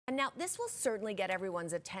Now, this will certainly get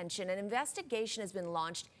everyone's attention. An investigation has been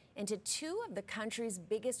launched into two of the country's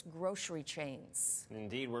biggest grocery chains.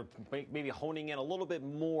 Indeed, we're maybe honing in a little bit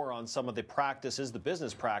more on some of the practices, the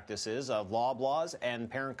business practices of Loblaws and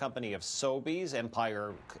parent company of Sobeys,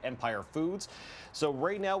 Empire Foods. So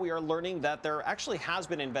right now we are learning that there actually has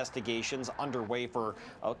been investigations underway for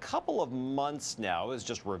a couple of months now. It was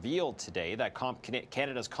just revealed today that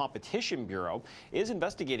Canada's Competition Bureau is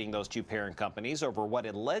investigating those two parent companies over what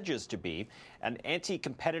it alleges to be an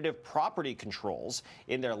anti-competitive property controls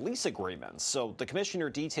in their lease agreements. So the commissioner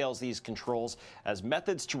details these controls as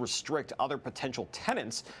methods to restrict other potential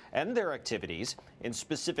tenants and their activities in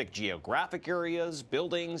specific geographic areas,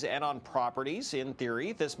 buildings, and on properties. In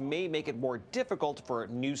theory, this may make it more difficult for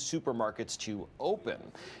new supermarkets to open.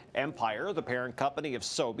 Empire, the parent company of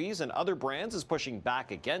Sobeys and other brands, is pushing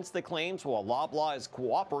back against the claims, while Loblaw is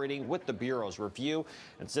cooperating with the Bureau's review.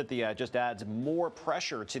 And Cynthia just adds more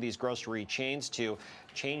pressure to these grocery chains to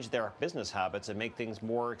change their business habits and make things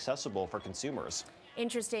more accessible for consumers.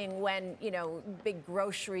 Interesting when, big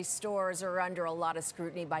grocery stores are under a lot of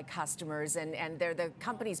scrutiny by customers, and they're the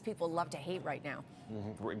companies people love to hate right now.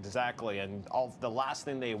 Exactly. And the last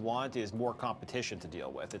thing they want is more competition to deal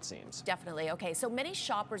with, it seems. Definitely. Okay, so many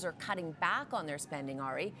shoppers are cutting back on their spending,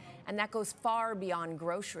 Ari, and that goes far beyond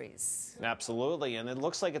groceries. Absolutely. And it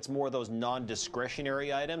looks like it's more those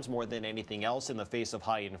non-discretionary items more than anything else in the face of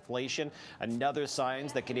high inflation. Another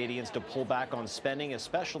signs that Canadians to pull back on spending,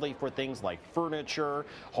 especially for things like furniture,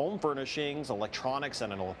 home furnishings, electronics,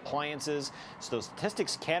 and appliances. So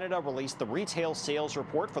Statistics Canada released the retail sales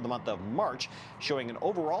report for the month of March, showing an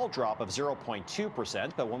overall drop of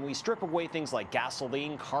 0.2%. But when we strip away things like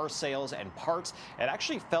gasoline, car sales, and parts, it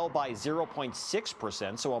actually fell by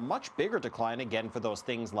 0.6%. So a much bigger decline again for those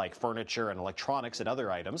things like furniture and electronics and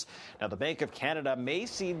other items. Now, the Bank of Canada may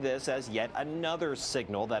see this as yet another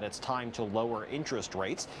signal that it's time to lower interest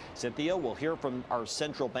rates. Cynthia, we'll hear from our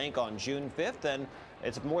central bank on June 5th, and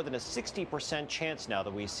it's more than a 60% chance now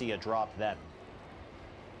that we see a drop then.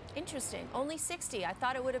 Interesting. Only 60. I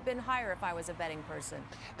thought it would have been higher if I was a betting person.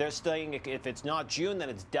 They're saying if it's not June, then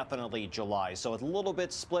it's definitely July. So it's a little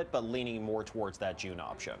bit split, but leaning more towards that June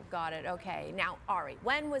option. Got it. Okay. Now, Ari,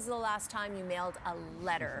 when was the last time you mailed a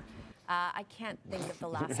letter? I can't think of the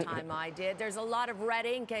last time I did. There's a lot of red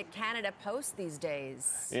ink at Canada Post these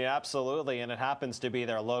days. Yeah, absolutely. And it happens to be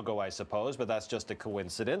their logo, I suppose, but that's just a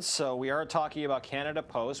coincidence. So we are talking about Canada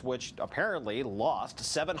Post, which apparently lost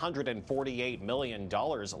 $748 million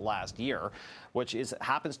last year, which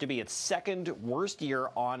happens to be its second worst year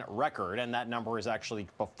on record. And that number is actually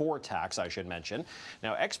before tax, I should mention.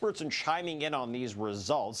 Now, experts are chiming in on these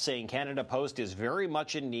results, saying Canada Post is very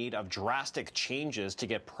much in need of drastic changes to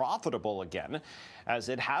get profitable again, as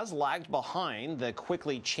it has lagged behind the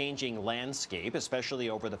quickly changing landscape, especially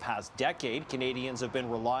over the past decade. Canadians have been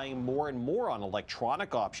relying more and more on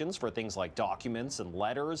electronic options for things like documents and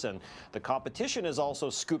letters, and the competition is also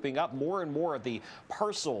scooping up more and more of the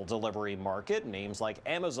parcel delivery market. Names like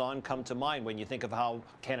Amazon come to mind when you think of how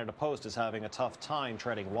Canada Post is having a tough time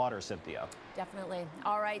treading water, Cynthia. Definitely.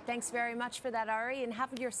 All right. Thanks very much for that, Ari, and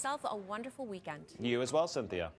have yourself a wonderful weekend. You as well, Cynthia.